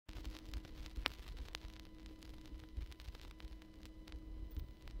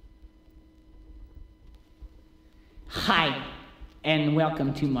Hi, and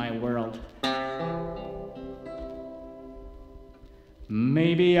welcome to my world.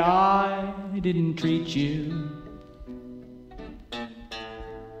 Maybe I didn't treat you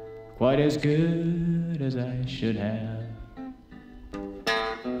quite as good as I should have.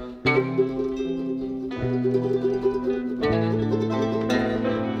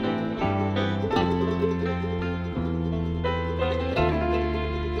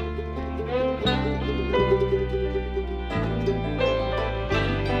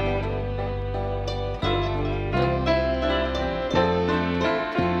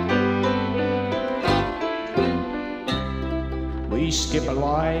 We skip a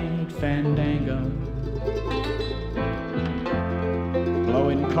light fandango,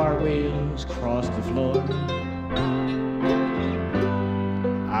 blowing cartwheels across the floor.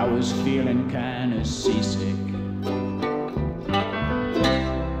 I was feeling kinda seasick.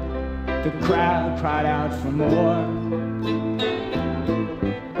 The crowd cried out for more.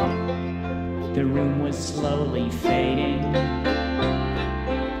 The room was slowly fading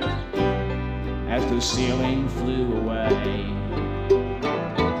as the ceiling flew away.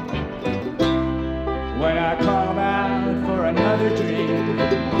 When I called out for another drink,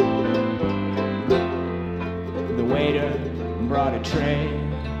 the waiter brought a tray,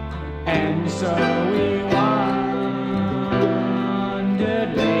 and so we wandered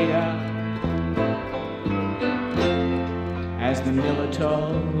later as the miller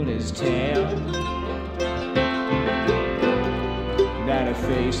told his tale, that a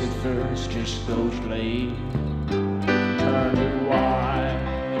face at first just ghostly turned white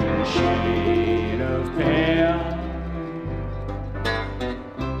and shade of pale.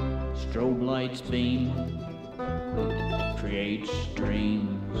 Strobe lights beam, creates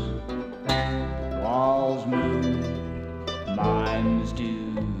dreams. Walls move, minds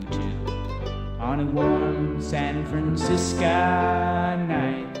do too. On a warm San Francisco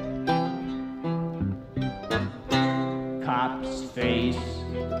night, cop's face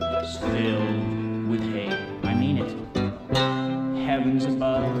is filled with hate. I mean it. Heavens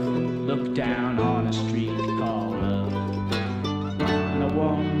above, look down on a street called love. On a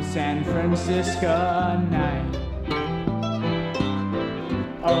warm San Francisco night,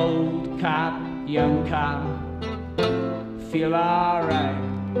 old cop, young cop, feel alright.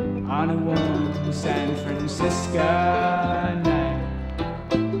 On a warm San Francisco night.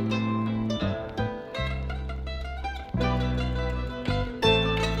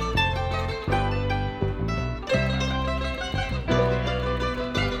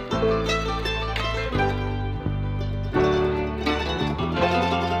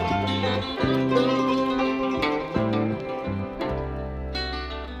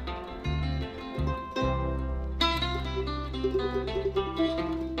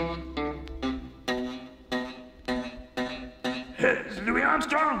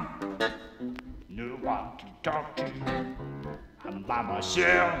 No one to talk to, I'm by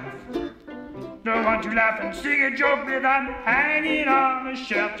myself. No one to laugh and sing a joke with, I'm hanging on a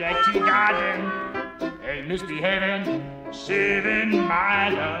shelf. Jack Tea Garden, a misbehaving, saving my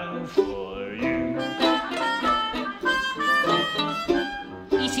love for you.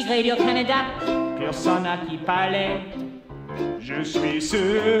 Ici Radio-Canada, personne à qui parler. Je suis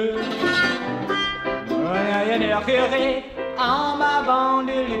sûr, rien n'errerait en ma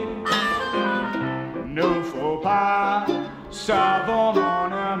banlieue. ne faut pas, savons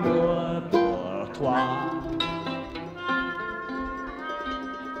mon amour pour toi.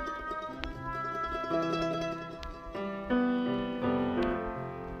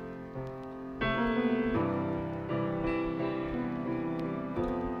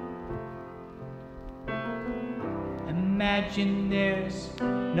 Imagine there's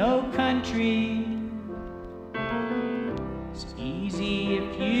no country. It's easy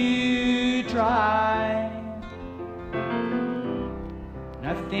if you try.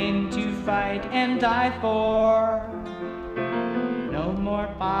 Nothing to fight and die for. No more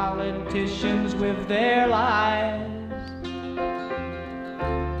politicians with their lies.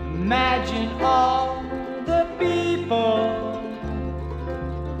 Imagine all the people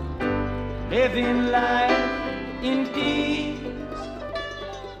living life in peace.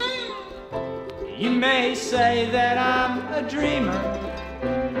 You may say that I'm a dreamer,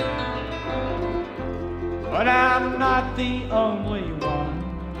 but I'm not the only one.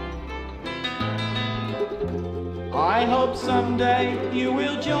 I hope someday you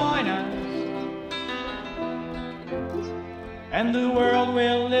will join us, and the world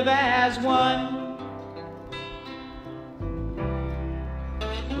will live as one.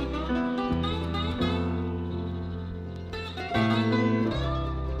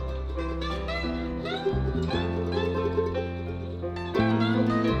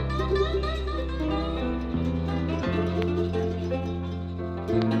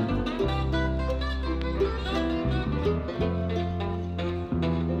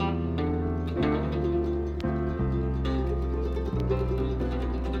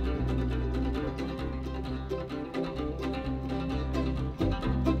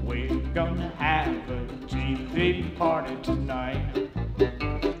 Gonna have a TV party tonight.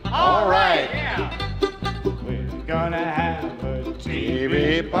 All right. Yeah. We're gonna have a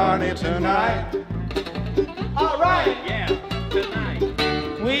TV party tonight. All right. Yeah.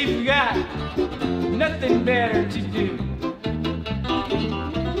 Tonight. We've got nothing better to do.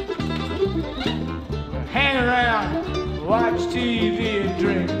 Hang around, watch TV and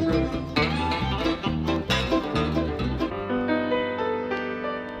drink brew.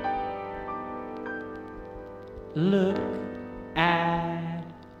 Look at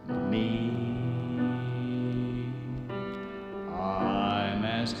me. I'm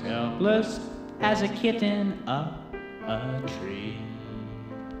as helpless as a kitten up a tree.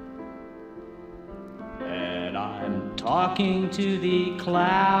 And I'm talking to the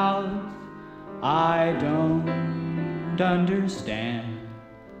clouds. I don't understand.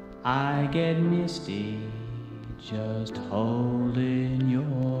 I get misty just holding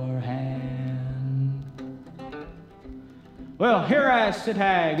your hand. Well, here I sit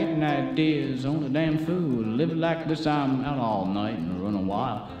high, getting ideas on the damn fool. Live like this, I'm out all night and running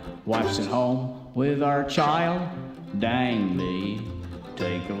wild. Wife's at home with our child. Dang me,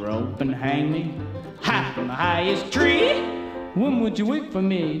 take a rope and hang me high from the highest tree. When would you wait for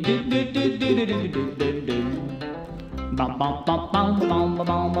me? Do do do do do do do do do. Bum bum bum bum bum bum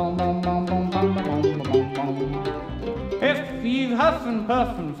bum bum bum bum bum bum bum. If you huff and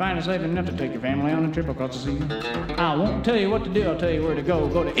puff and find it safe enough to take your family on a trip across the sea, I won't tell you what to do, I'll tell you where to go.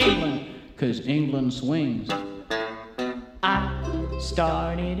 Go to England, 'cause England swings. I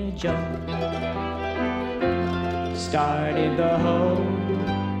started a joke, started the whole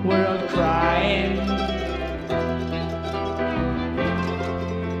world crying,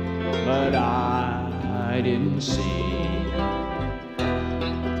 but I didn't see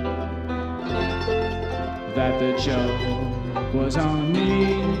that the joke was on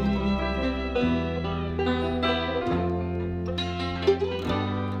me.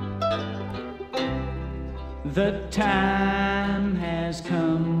 The time has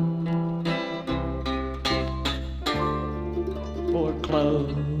come for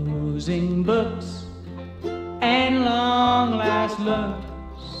closing books and long last looks,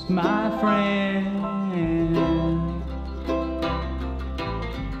 my friend.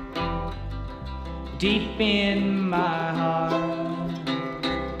 Deep in my heart,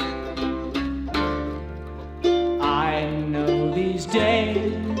 I know these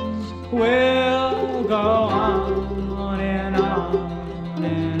days will go on and on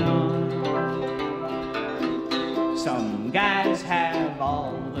and on. Some guys have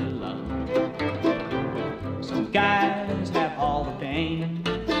all the love, some guys have all the pain,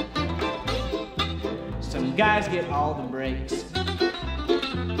 some guys get all the breaks,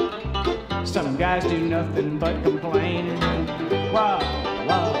 some guys do nothing but complain. Whoa,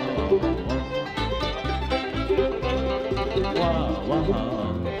 whoa, whoa, whoa, whoa.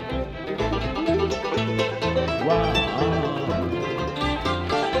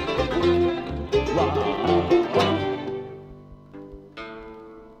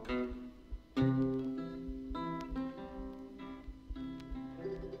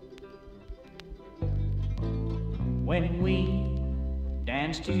 When we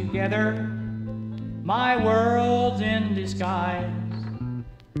dance together, my world's in disguise.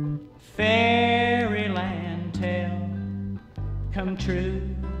 Fairyland tale come true.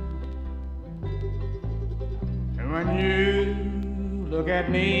 And when you look at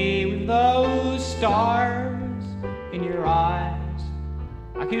me with those stars in your eyes,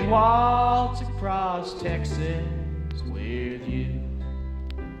 I could waltz across Texas with you.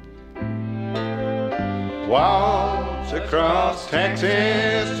 Waltz across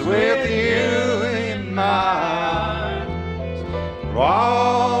Texas with you in my arms.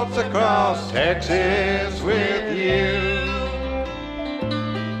 Waltz across Texas with you.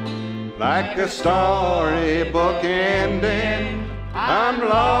 Like a storybook ending, I'm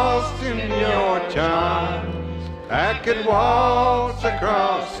lost in your charms. I could waltz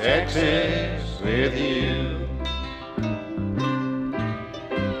across Texas with you.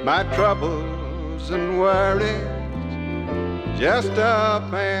 My troubles and worries just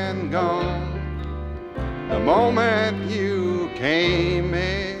up and gone the moment you came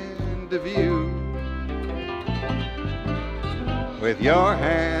into view. With your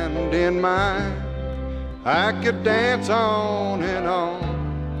hand in mine, I could dance on and on.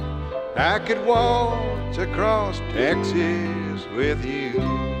 I could waltz across Texas with you.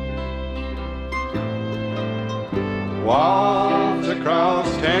 Waltz across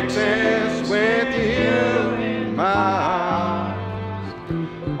Texas with you in my arms.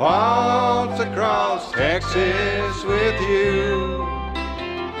 Waltz across Texas with you.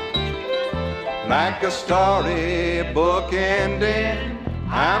 Like a storybook ending,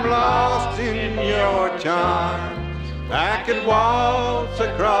 I'm lost in your charms. I could waltz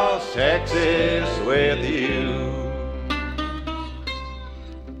across Texas with you.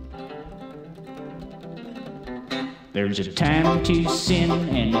 There's a time to sin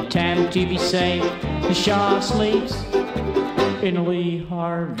and a time to be saved. The Shaw sleeps in Lee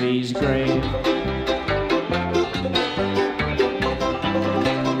Harvey's grave.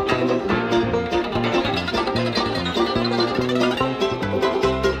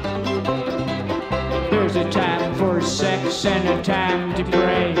 There's a time for sex and a time to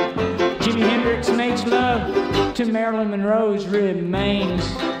pray. Jimi Hendrix makes love to Marilyn Monroe's remains.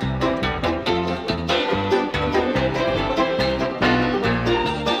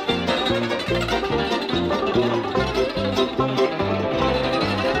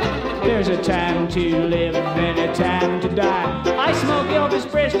 There's a time to live and a time to die. I smoke Elvis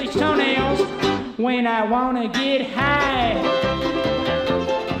Presley's toenails when I wanna get high.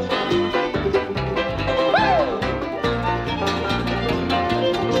 Woo!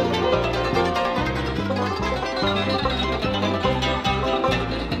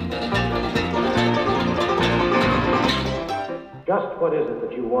 Just what is it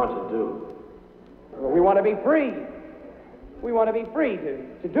that you want to do? Well, we want to be free. We want to be free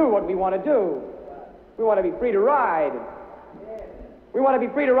to do what we want to do. We want to be free to ride. We want to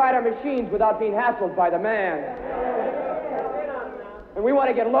be free to ride our machines without being hassled by the man. And we want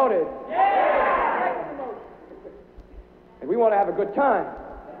to get loaded. And we want to have a good time.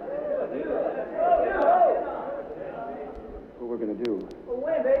 What we're going to do? Well,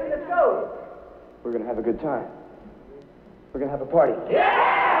 when, baby? Let's go. We're going to have a good time. We're going to have a party.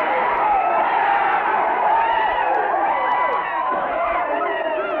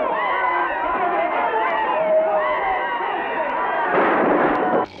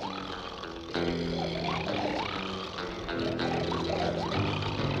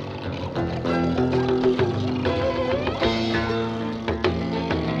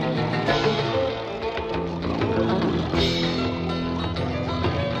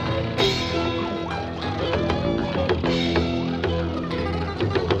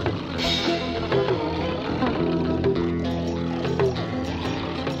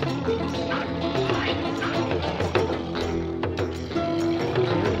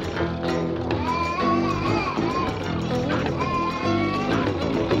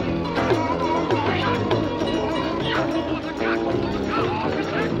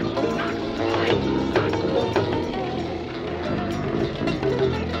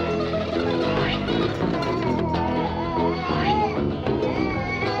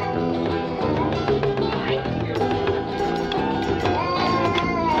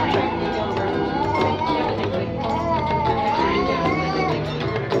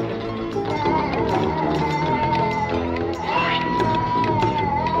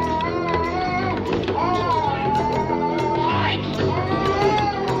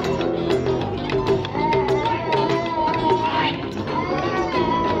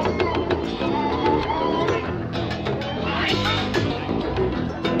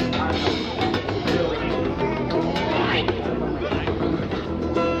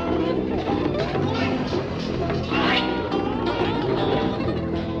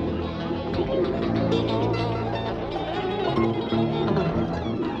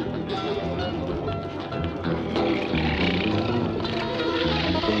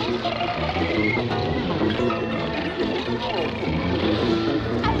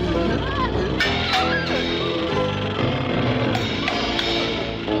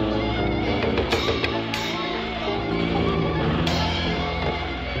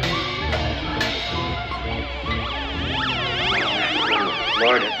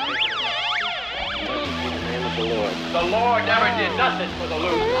 Lord, in the name of the Lord. The Lord never did nothing for the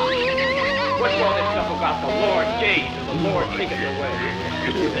loser. What's all this stuff about the Lord gave and the Lord taketh away?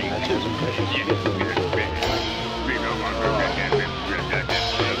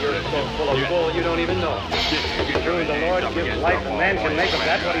 You're so full of bull you don't even know. True, the Lord gives life, and man can make of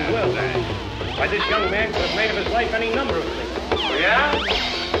that what he will. Why, this young man could have made of his life any number of things. Oh, yeah?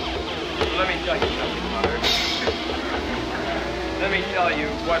 Let me tell you something, Mother. Let me tell you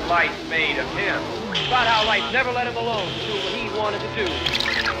what life made of him. About how life never let him alone to do what he wanted to do.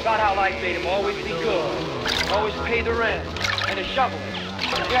 About how life made him always be good, always pay the rent, and a shovel,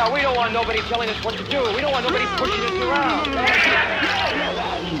 Yeah, we don't want nobody telling us what to do. We don't want nobody pushing us around.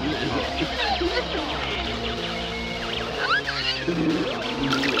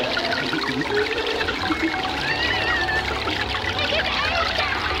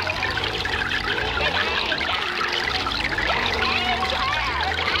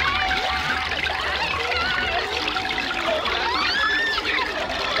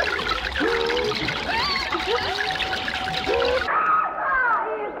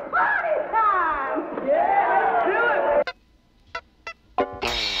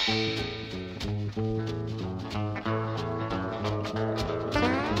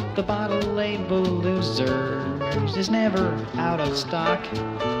 The bottle label Losers is never out of stock.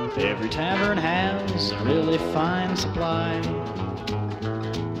 Every tavern has a really fine supply.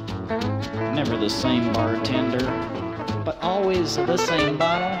 Never the same bartender, but always the same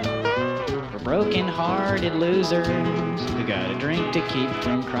bottle for broken-hearted losers who got a drink to keep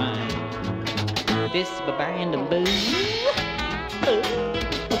from crying. This brand of booze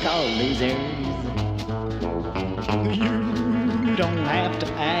we call losers. You don't have to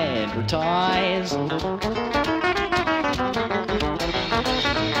advertise.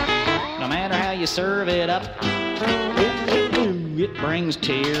 No matter how you serve it up, it brings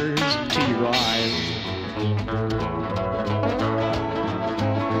tears to your eyes.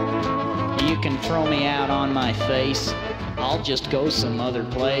 You can throw me out on my face, I'll just go some other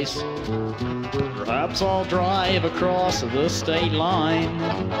place. Perhaps I'll drive across the state line.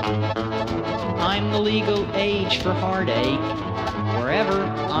 I'm the legal age for heartache, wherever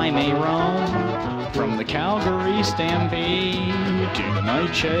I may roam, from the Calgary Stampede to the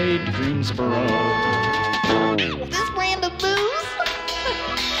Nightshade to Greensboro. This brand of booze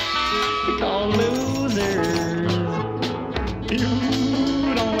we call losers. You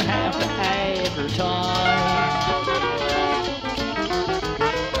don't have to advertise.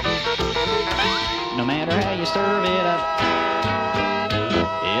 No matter how you serve it up,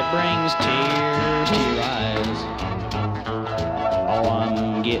 it brings tears to your eyes. Oh,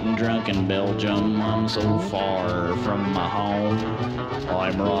 I'm getting drunk in Belgium. I'm so far from my home.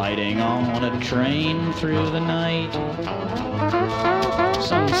 I'm riding on a train through the night.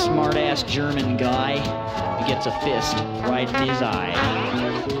 Some smart-ass German guy gets a fist right in his eye.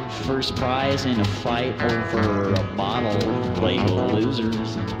 First prize in a fight over a bottle labeled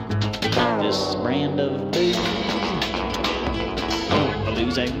Losers. This brand of booze,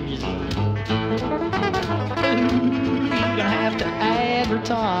 losers. You're gonna have to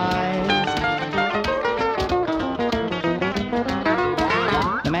advertise.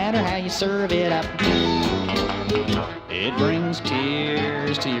 No matter how you serve it up, it brings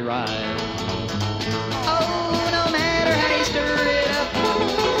tears to your eyes. Oh, no matter how you stir it up,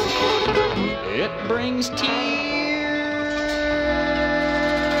 it brings tears.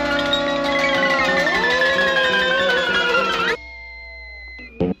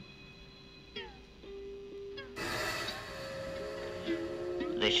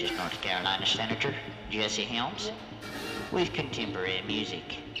 This is North Carolina Senator Jesse Helms with contemporary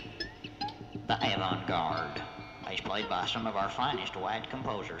music. The Avant-Garde is played by some of our finest white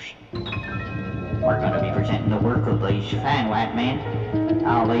composers. We're going to be presenting the work of these fine white men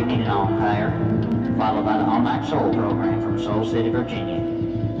all evening and all higher, followed by the all-night soul program from Soul City, Virginia.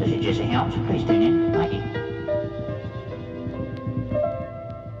 This is Jesse Helms. Please tune in. Thank you.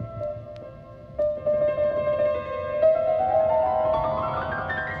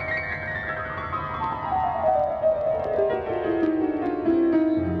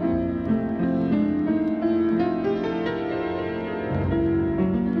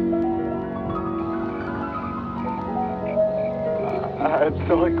 I'm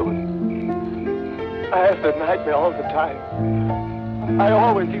sorry, Gordon. I have that nightmare all the time. I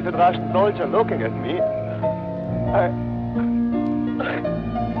always see the Russian soldier looking at me. I'm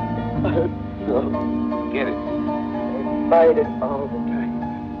so get it. I fight it all the time.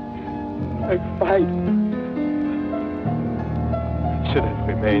 I fight. I should have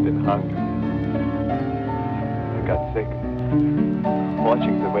remained in Hungary. I got sick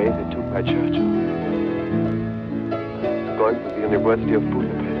watching the way they took my church. Going to the University of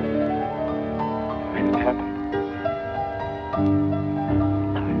Budapest. When it happened.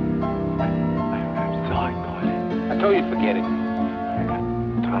 I'm sorry, Gordon. I told you to forget it. I got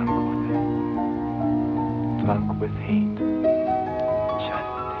drunk, Gordon. Drunk with hate. Just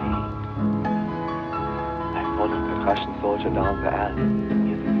hate. I followed the Russian soldier down the alley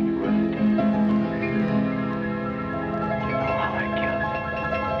near the university. You know how I killed him.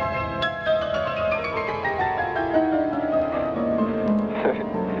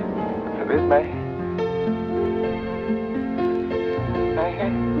 With my hand.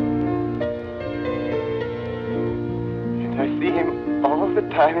 all the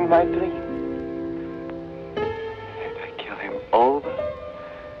time in my dream. And I kill him over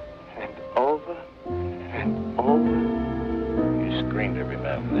and over and over. You screened every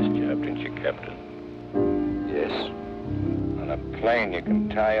man for this job, didn't you, Captain? Yes. On a plane, you can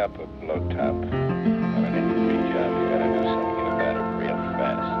tie up a blow top. On an infantry job, you gotta do something about it real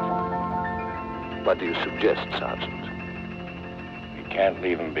fast. What do you suggest, Sergeant? You can't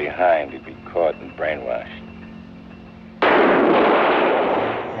leave him behind. He'd be caught and brainwashed.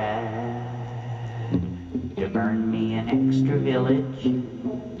 To burn me an extra village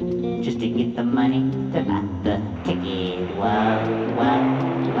just to get the money to buy the ticket. Wow, wow,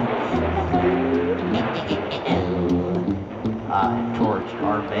 I torched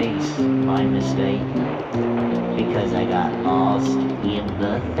our base by mistake because I got lost in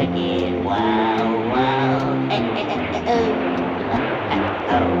the thicket. Wow, wow,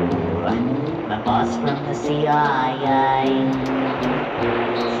 my boss from the CIA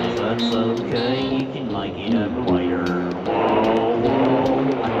says that's okay, you can make it up later. Whoa,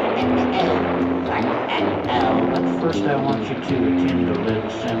 whoa. But first I want you to attend a little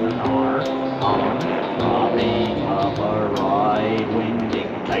seminar on robbing up a right-wing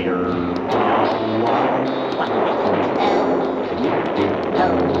dictator.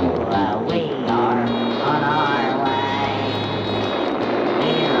 We are on our way.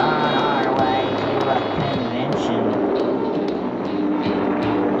 We're on our way to a convention.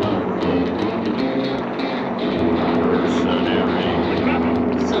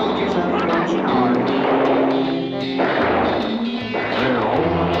 Soldiers of fortune are we. They're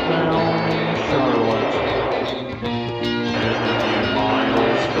holding up down in Charlotte. 50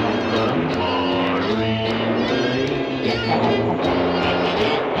 miles from the Marine Bay.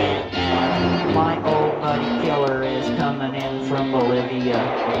 My old buddy Killer is coming in from Bolivia.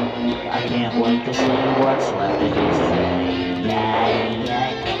 I can't wait to see what's left of his face.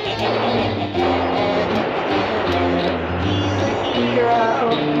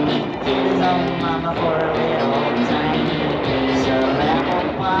 Hero, he killed his own mama for a little tiny piece of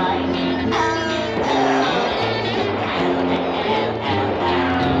apple pie.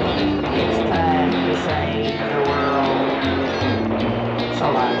 It's time to save the world,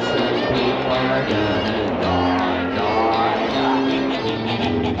 so lots of people are gonna die.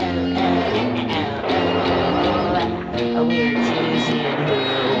 We're choosing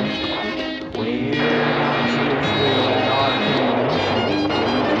who. We're gonna choose who at our convention.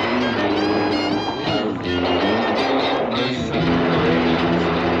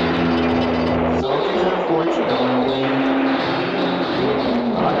 Soldiers of fortune are we.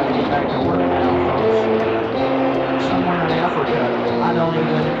 I gotta get back to work now, folks. Somewhere in Africa, I don't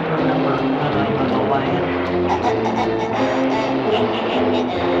even remember the name of the land.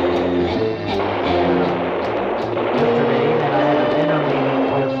 Yesterday, then I had a dinner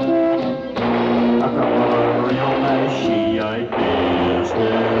meeting with a couple of real nice Shiite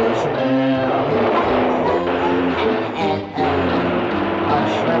businessmen.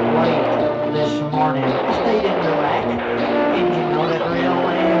 I slept late this morning. I stayed in Iraq. Did you know that real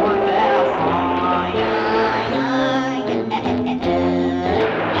women work that fine?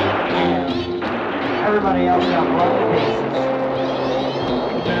 Everybody else got blown to pieces.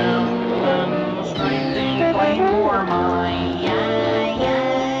 Down the street, they play for mine.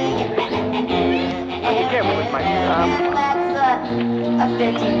 Be careful with my arm. That's a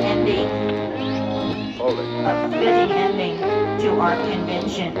fitting ending. Hold it. A fitting ending to our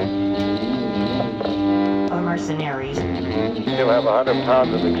convention of mercenaries. Still have 100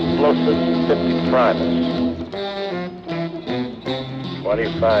 pounds of explosives and 50 primers.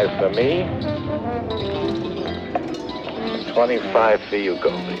 25 for me. 25 for you,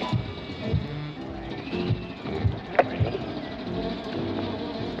 Goldie.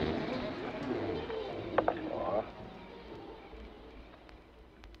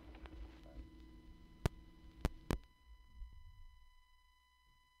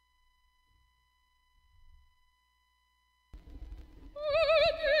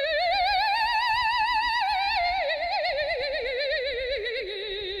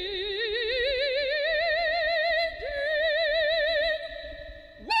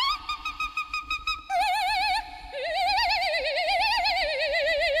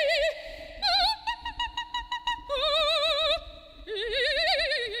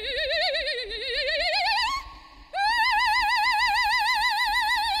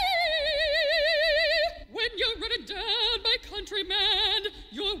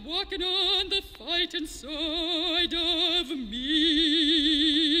 walking on the fightin' side of me.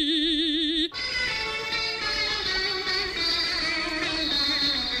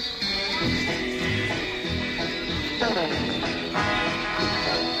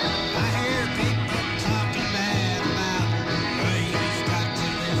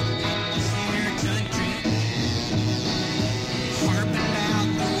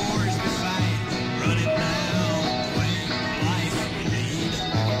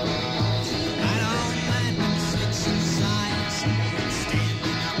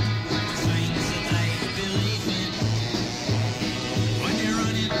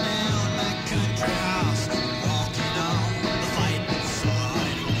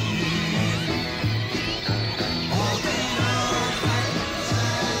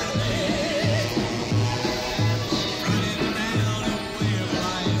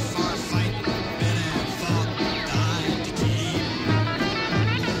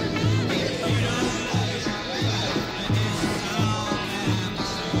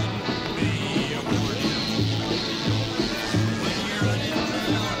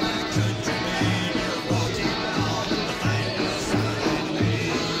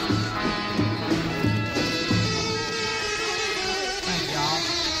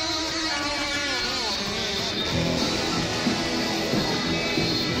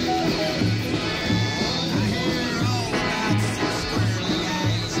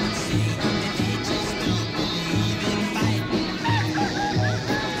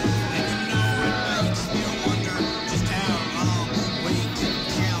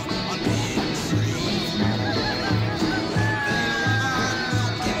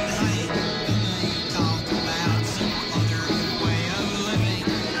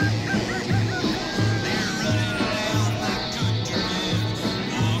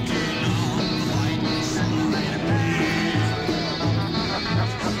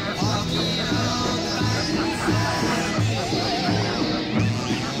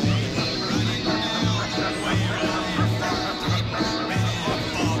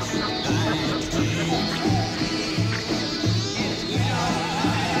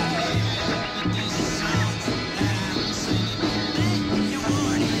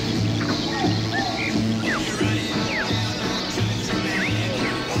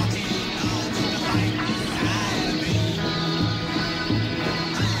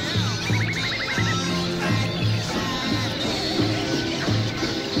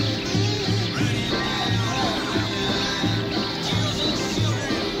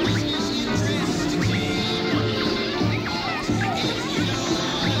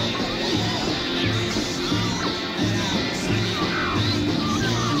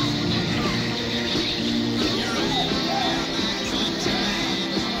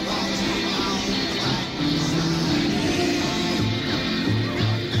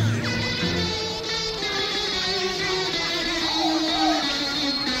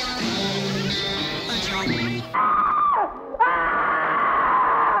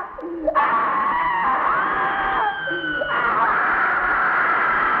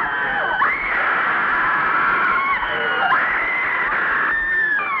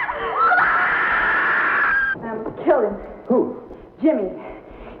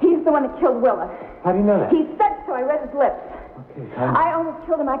 killed Willa. How do you know that? He said so. I read his lips. Okay, I almost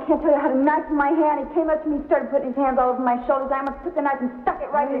killed him. I can't tell you. I had a knife in my hand. He came up to me, started putting his hands all over my shoulders. I almost took the knife and stuck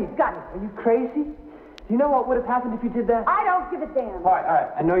it right in his gut. Are you crazy? Do you know what would have happened if you did that? I don't give a damn. All right.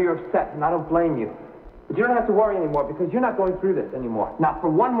 I know you're upset, and I don't blame you. But you don't have to worry anymore, because you're not going through this anymore. Not for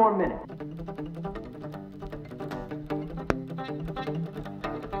one more minute.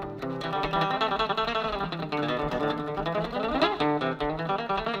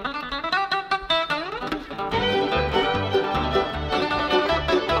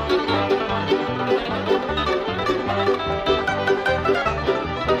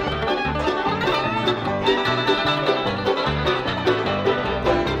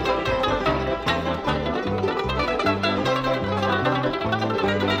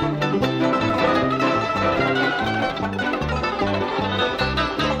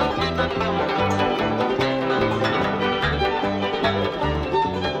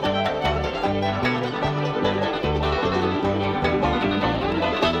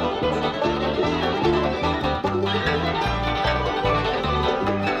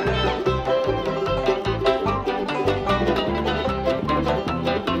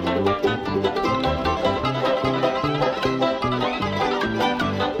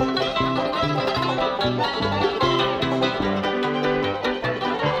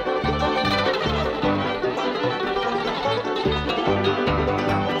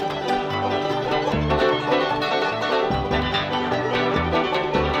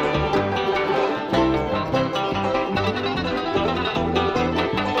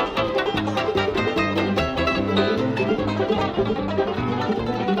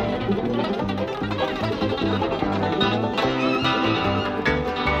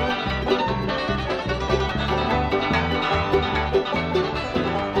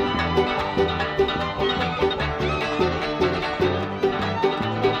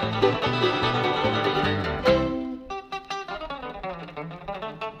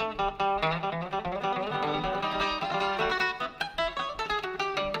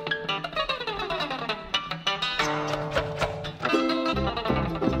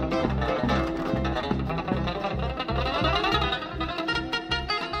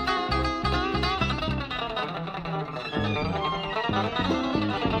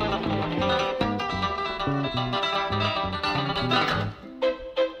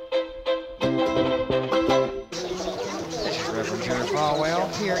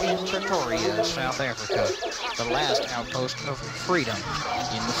 Here in Pretoria, South Africa, the last outpost of freedom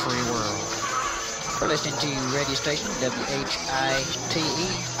in the free world. We're listening to radio station WHITE,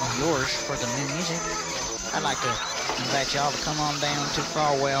 yours for the new music. I'd like to invite y'all to come on down to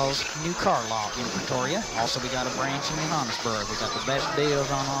Farwell's new car lot in Pretoria. Also, we got a branch in Johannesburg. We got the best deals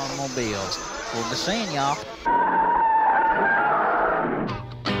on automobiles. We'll be seeing y'all.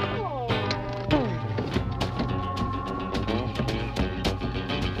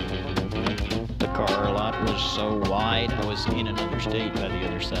 So wide, I was in another state by the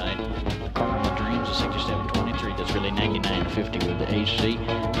other side. The car of my dreams is 6723. That's really 99.50 with the AC.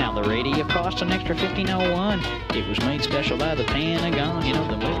 Now the radio costs an extra $15.01. It was made special by the Pentagon. You know,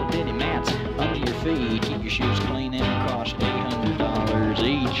 the little bitty mats under your feet. Keep your shoes clean and cost $800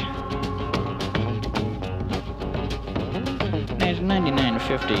 each. That's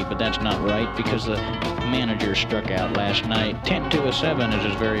 99.50, but that's not right because the manager struck out last night. 10 to a 7 is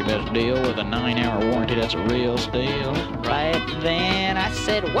his very best deal with a 9-hour warranty. That's a real steal. Right then I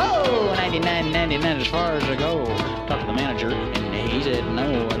said, whoa, 99.99 as far as I go. Talked to the manager and he said,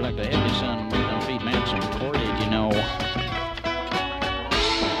 no, I'd like to have your son moved on feet maps and recorded, you know.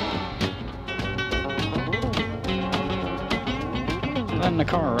 Then the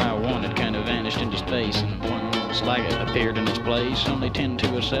car I wanted kind of vanished into space and one like it appeared in its place. Only 10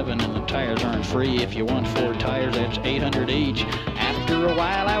 to a 7 and the tires aren't free. If you want 4 tires, that's $800 each. After a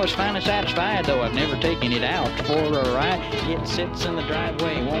while, I was finally satisfied, though I've never taken it out for a ride. It sits in the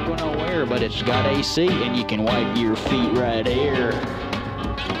driveway, won't go nowhere, but it's got AC and you can wipe your feet right here.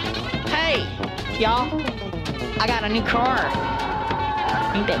 Hey, y'all, I got a new car.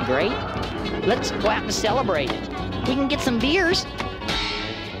 Ain't that great? Let's go out and celebrate. We can get some beers.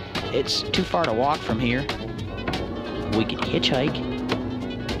 It's too far to walk from here. We could hitchhike.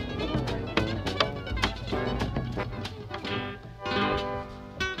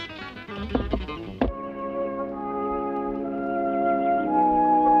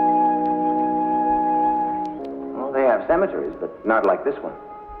 Well, they have cemeteries, but not like this one.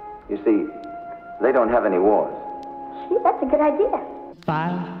 You see, they don't have any wars. Gee, that's a good idea.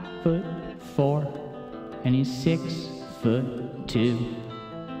 5'4", and he's 6'2".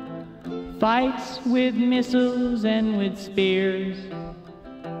 Fights with missiles and with spears.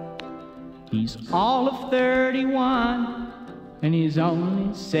 He's all of 31, and he's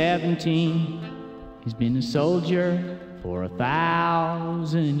only 17. He's been a soldier for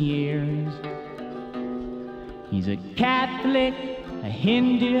 1,000 years. He's a Catholic, a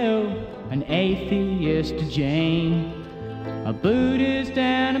Hindu, an atheist, a Jain, a Buddhist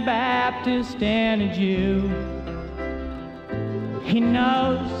and a Baptist and a Jew. He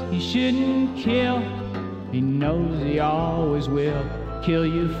knows he shouldn't kill. He knows he always will kill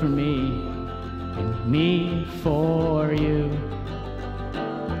you for me and me for you.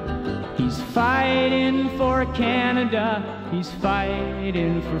 He's fighting for Canada. He's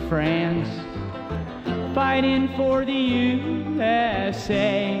fighting for France, fighting for the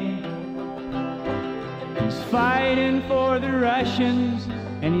USA. He's fighting for the Russians,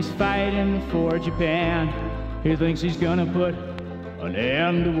 and he's fighting for Japan. He thinks he's gonna put an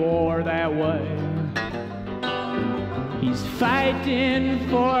end to war that way. He's fighting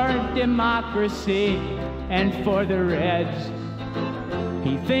for democracy and for the Reds.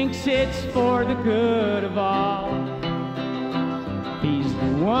 He thinks it's for the good of all. He's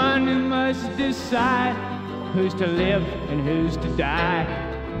the one who must decide who's to live and who's to die,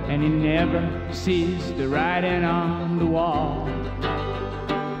 and he never sees the writing on the wall.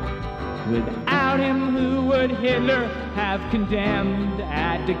 Without him, who would Hitler have condemned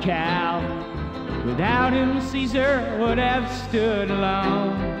at Dachau? Without him, Caesar would have stood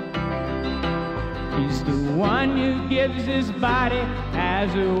alone. He's the one who gives his body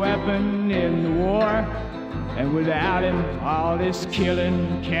as a weapon in the war, and without him, all this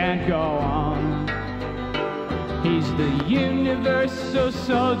killing can't go on. He's the universal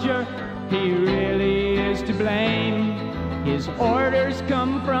soldier, he really is to blame. His orders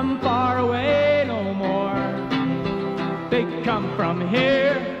come from far away no more. They come from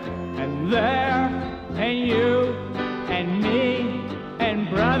here and there, and you and me and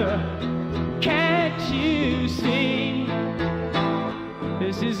brother. Can't you see?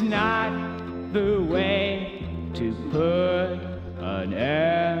 This is not the way to put an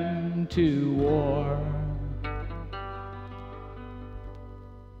end to war.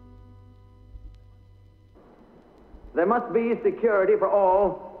 There must be security for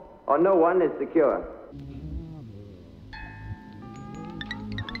all, or no one is secure.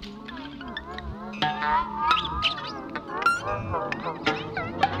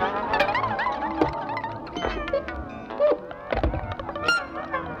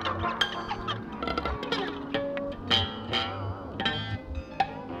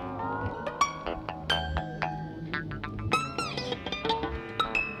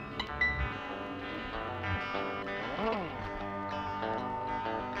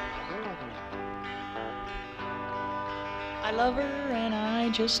 I love her and I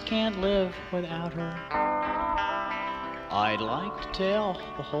just can't live without her. I'd like to tell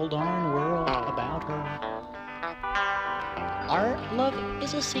the whole darn world about her. Our love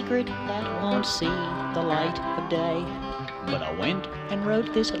is a secret that won't see the light of day, but I went and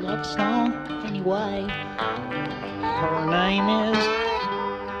wrote this love song anyway. Her name is,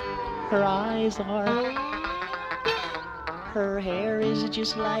 her eyes are, her hair is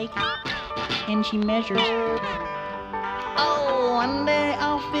just like, and she measures. Oh, one day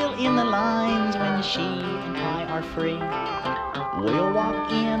I'll fill in the lines when she and I are free. We'll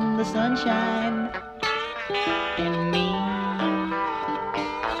walk in the sunshine and me.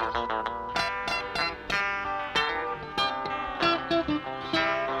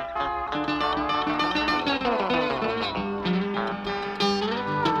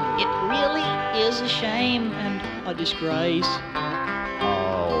 It really is a shame and a disgrace.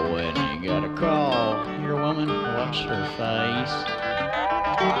 Oh, when you gotta call your woman, what's her face?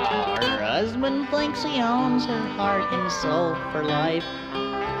 Her husband thinks he owns her heart and soul for life,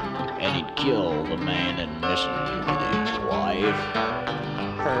 and he'd kill the man and messenger with his wife.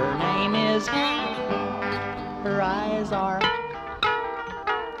 Her name is, her eyes are,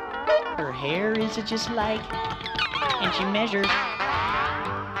 her hair is just like, and she measures.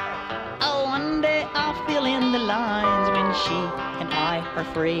 Oh, one day I'll fill in the lines when she and I are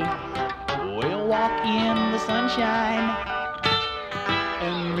free. We'll walk in the sunshine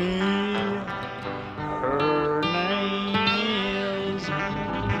and me. Her name is.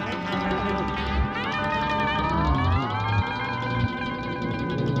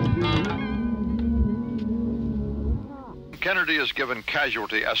 Kennedy is given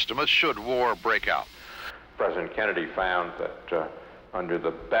casualty estimates should war break out. President Kennedy found that under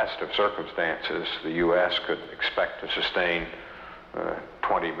the best of circumstances, the U.S. could expect to sustain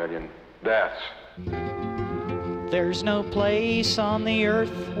 20 million deaths. There's no place on the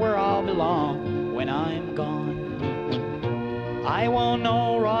earth where I'll belong when I'm gone. I won't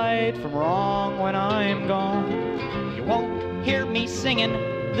know right from wrong when I'm gone. You won't hear me singing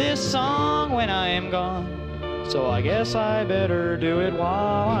this song when I am gone. So I guess I better do it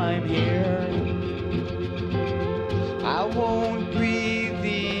while I'm here. I won't breathe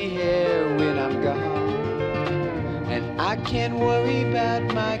the air when I'm gone, and I can't worry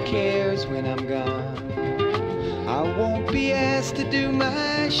about my cares when I'm gone. I won't be asked to do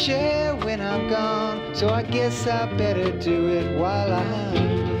my share when I'm gone, so I guess I better do it while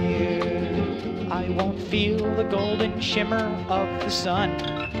I'm here. I won't feel the golden shimmer of the sun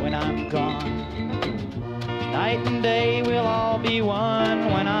when I'm gone. Night and day will all be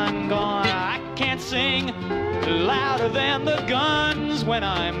one when I'm gone. I can't sing louder than the guns when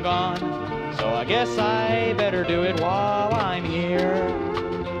I'm gone, so I guess I better do it while I'm here.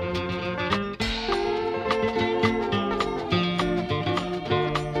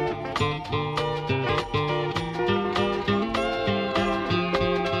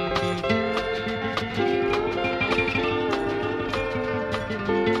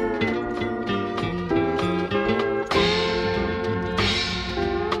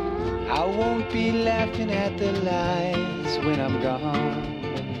 Laughing at the lies when I'm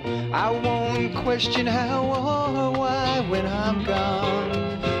gone. I won't question how or why when I'm gone.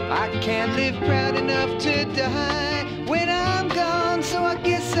 I can't live proud enough to die when I'm gone, so I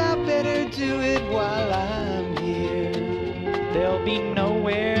guess I better do it while I'm here. There'll be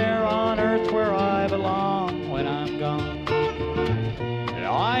nowhere on earth where I belong when I'm gone. And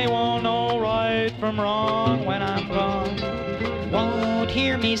I won't know right from wrong when I'm gone. Won't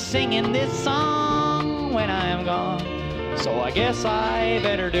hear me singing this song when I'm gone. So I guess I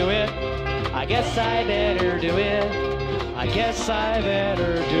better do it. I guess I better do it. I guess I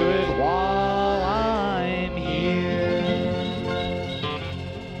better do it while I'm here.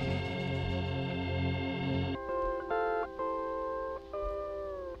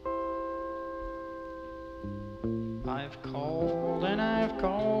 I've called and I've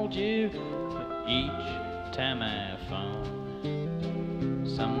called you, but each time I phone,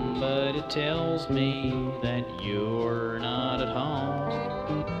 somebody tells me that you're not at home.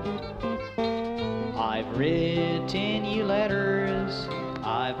 I've written you letters,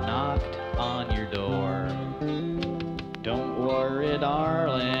 I've knocked on your door. Don't worry,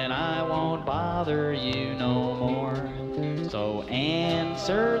 darling, I won't bother you no more. So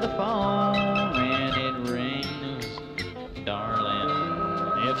answer the phone when it rings, darling.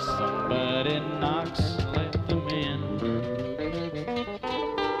 If somebody knocks, let them in.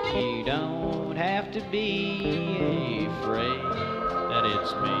 You don't have to be afraid that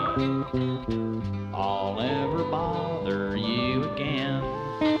it's me. I'll never bother you again.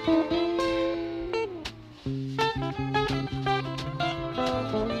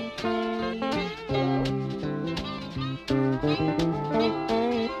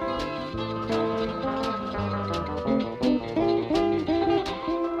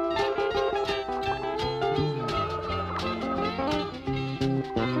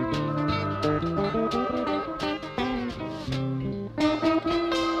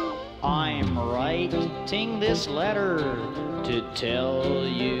 This letter to tell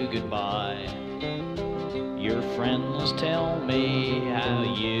you goodbye. Your friends tell me how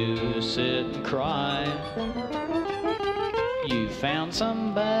you sit and cry. You found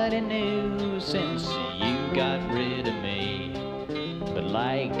somebody new since you got rid of me. But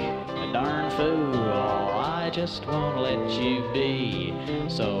like a darn fool, I just won't let you be.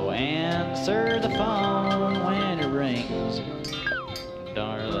 So answer the phone when it rings,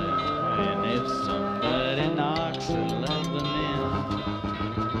 darling. And if somebody knocks, let them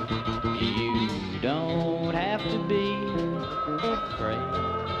in. You don't have to be afraid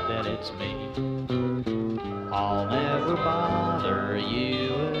that it's me. I'll never bother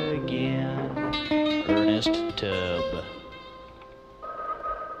you again. Ernest Tubb.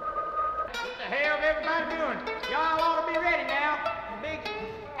 What the hell's everybody doing? Y'all ought to be ready now. The big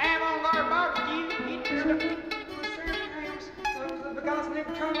avant-garde barbecue. The guys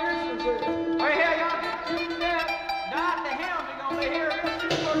never turned their instruments in. Oh, hell, y'all get tuned up. Dot the helm, you're going to be here real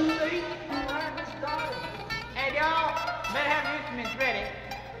soon for the seat. All right, let's start. And y'all better have your instruments ready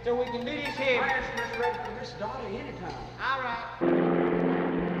so we can do this here. My instrument's ready for this Dottie anytime. All right.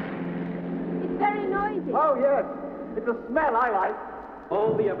 It's very noisy. Oh, yes. It's a smell I like.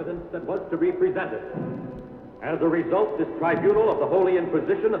 All the evidence that was to be presented. As a result, this tribunal of the Holy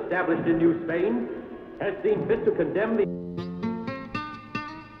Inquisition established in New Spain has seen fit to condemn the...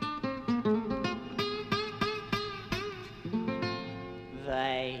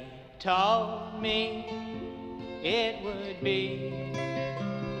 They told me it would be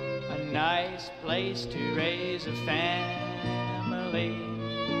a nice place to raise a family. family.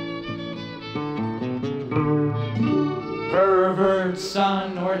 Perverts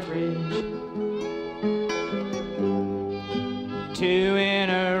on Northridge, 2 in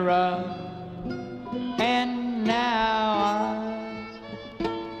a row, and now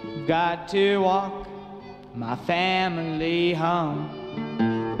I've got to walk my family home.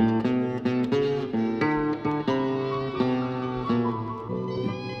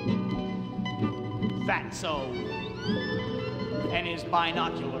 Fatso and his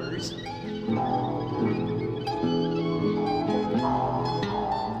binoculars.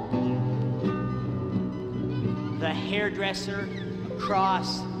 The hairdresser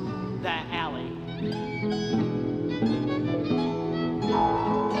across the alley.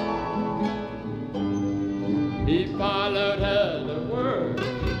 He followed her to work.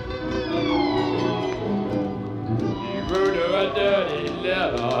 He wrote her a dirty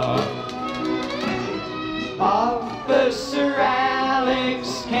letter. Officer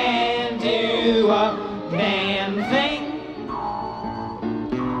Alex can do a damn thing.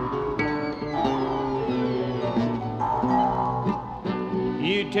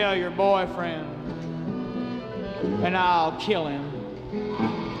 You tell your boyfriend, and I'll kill him.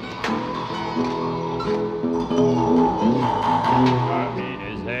 I mean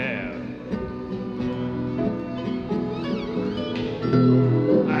his hair.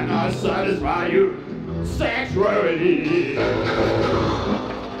 And I satisfy you sexually.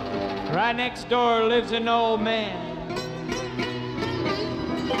 Right next door lives an old man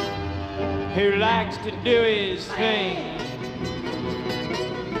who likes to do his thing,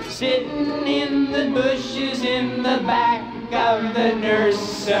 sitting in the bushes in the back of the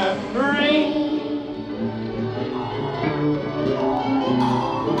nursery.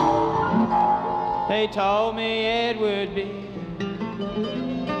 They told me it would be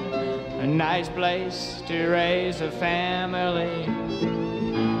a nice place to raise a family.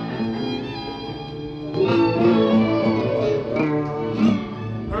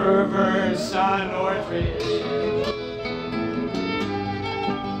 Perverts on Northridge,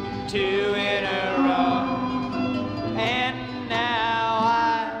 2 in a row, and now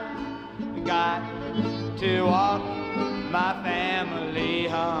I've got to walk my family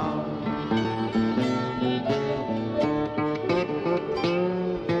home.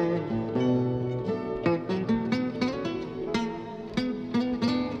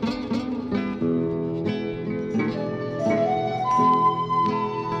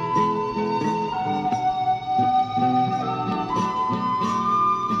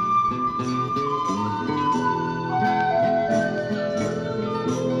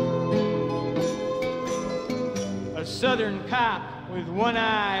 A southern cop with one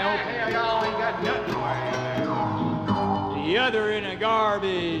eye open, Y'all ain't got nothing. the other in a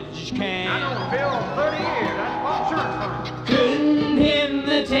garbage can. I know Bill 30 years. That's what church. Couldn't pin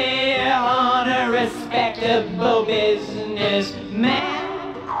the tail on a respectable businessman.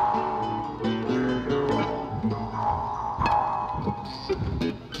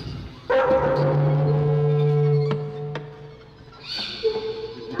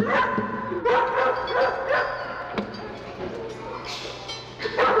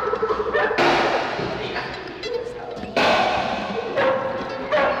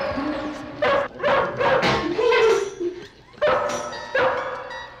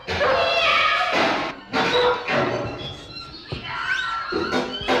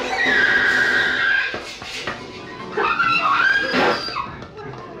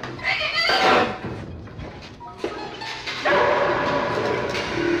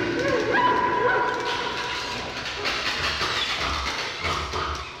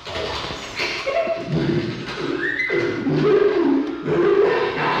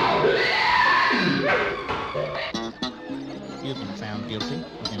 You've been found guilty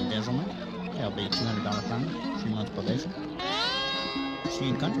of embezzlement. There'll be a $200 fine, 3 months probation.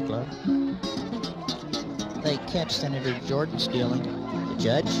 Machine Country Club. They catch Senator Jordan stealing. The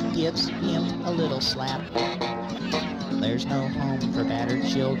judge gives him a little slap. There's no home for battered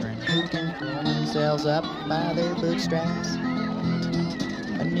children who can pull themselves up by their bootstraps.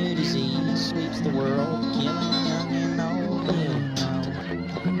 A new disease sweeps the world, killing young and old, you know.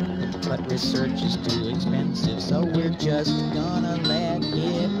 But research is too expensive, so we're just gonna let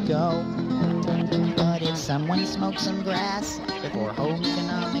it go. But if someone smokes some grass before home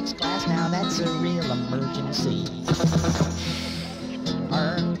economics class, now that's a real emergency.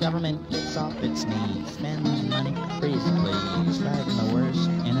 Our government gets off its knees, spends money crazy, please, fighting the worst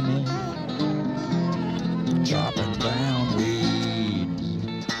enemy. Chopping down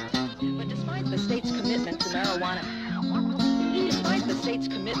weeds. But despite the state's commitment to marijuana,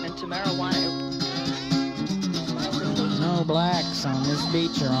 no more blacks on this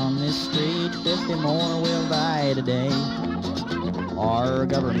beach or on this street. 50 more will die today. Our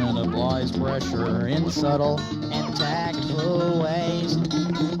government applies pressure in subtle and tactful ways.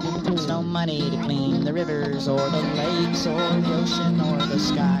 There's no money to clean the rivers or the lakes or the ocean or the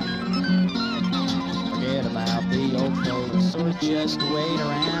sky. Forget about the old folks or just wait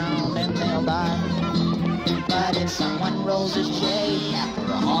around and they'll die. But if someone rolls a J after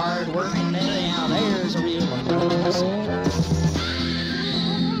a hard working day, now there's a real emergency.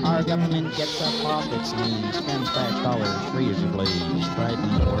 Our government gets up off its knees, spends tax dollars free as it bleeds,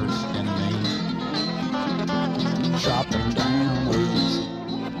 fighting the worst enemy. Chop them down, weeds,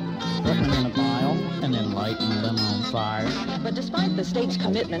 put them in a pile, and then lighten them on fire. But despite the state's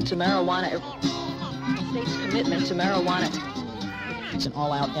commitment to marijuana, it's an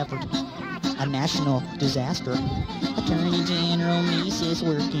all-out effort, a national disaster. Attorney General Meese is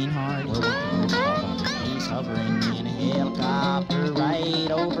working hard. He's hovering in a helicopter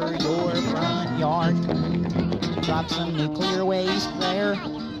right over your front yard. Drop some nuclear waste there,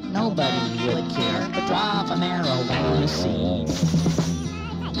 nobody would care. But drop a marijuana seed,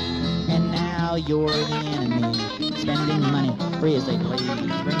 and now you're the enemy, spending money free as they please,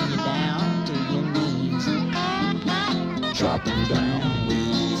 bringing you down to your knees. Chop them down,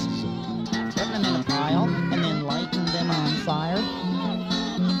 weeds, put them in a pile, and then lighten them on fire.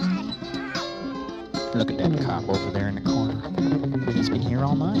 Look at that cop over there in the corner. He's been here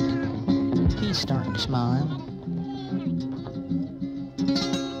all night. He's starting to smile.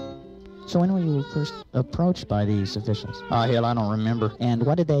 So when were you first approached by these officials? Hell, I don't remember. And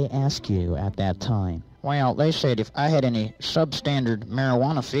what did they ask you at that time? Well, they said if I had any substandard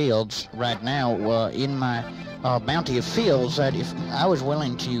marijuana fields right now in my bounty of fields, that if I was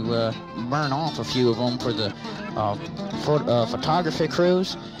willing to burn off a few of them for the photography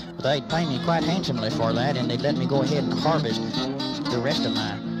crews, they'd pay me quite handsomely for that, and they'd let me go ahead and harvest the rest of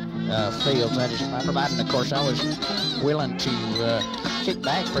my fields. That is, providing, of course, I was willing to kick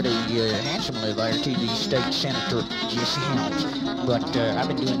back pretty handsomely there to the state senator Jesse Helms. But I've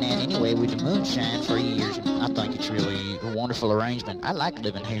been doing that anyway with the moonshine for years, and I think it's really a wonderful arrangement. I like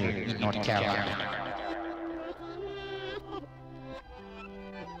living here in North Carolina.